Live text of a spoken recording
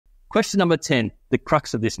Question number 10, the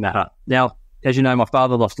crux of this matter. Now, as you know, my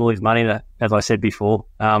father lost all his money, as I said before.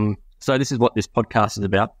 So this is what this podcast is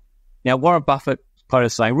about. Now, Warren Buffett quoted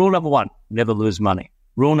saying, rule number 1, never lose money.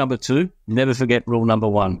 Rule number 2, never forget rule number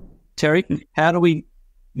 1. Terry, how do we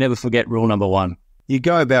never forget rule number 1? You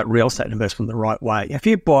go about real estate investment the right way. If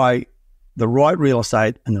you buy the right real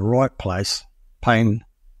estate in the right place, paying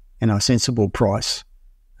a sensible price,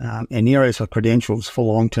 in areas with credentials for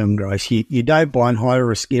long-term growth, you don't buy in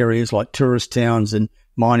high-risk areas like tourist towns and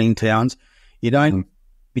mining towns. You don't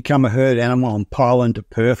become a herd animal and pile into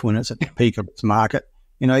Perth when it's at the peak of its market.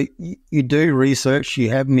 You know, you do research, you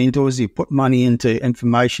have mentors, you put money into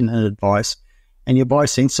information and advice, and you buy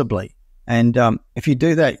sensibly. And if you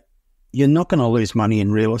do that, you're not going to lose money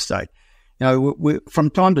in real estate. You know, we from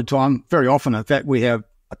time to time, very often, in fact, we have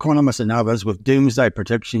economists and others with doomsday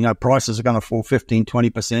prediction. You know, prices are going to fall 15,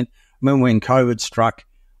 20%. I remember when COVID struck,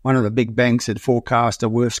 one of the big banks had forecast a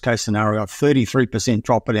worst-case scenario of 33%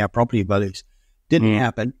 drop in our property values. Didn't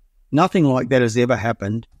happen. Nothing like that has ever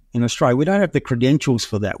happened in Australia. We don't have the credentials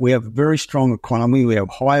for that. We have a very strong economy. We have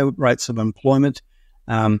high rates of employment,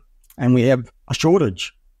 and we have a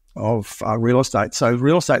shortage of real estate. So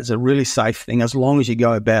real estate is a really safe thing as long as you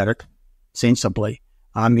go about it sensibly.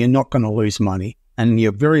 You're not going to lose money, and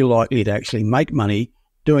you're very likely to actually make money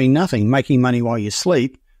doing nothing, making money while you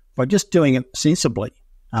sleep by just doing it sensibly.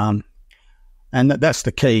 And that's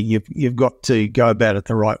the key. You've got to go about it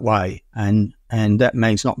the right way, and that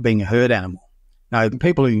means not being a herd animal. Now, the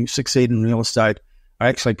people who succeed in real estate are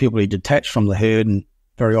actually people who detach from the herd and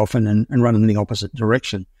very often and run in the opposite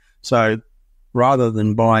direction. So rather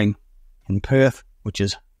than buying in Perth, which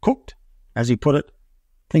is cooked, as you put it,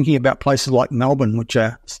 thinking about places like Melbourne, which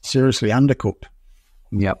are seriously undercooked.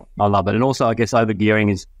 Yep, I love it. And also, I guess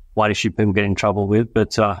overgearing is one issue people get in trouble with.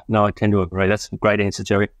 But no, I tend to agree. That's a great answer,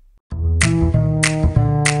 Terry.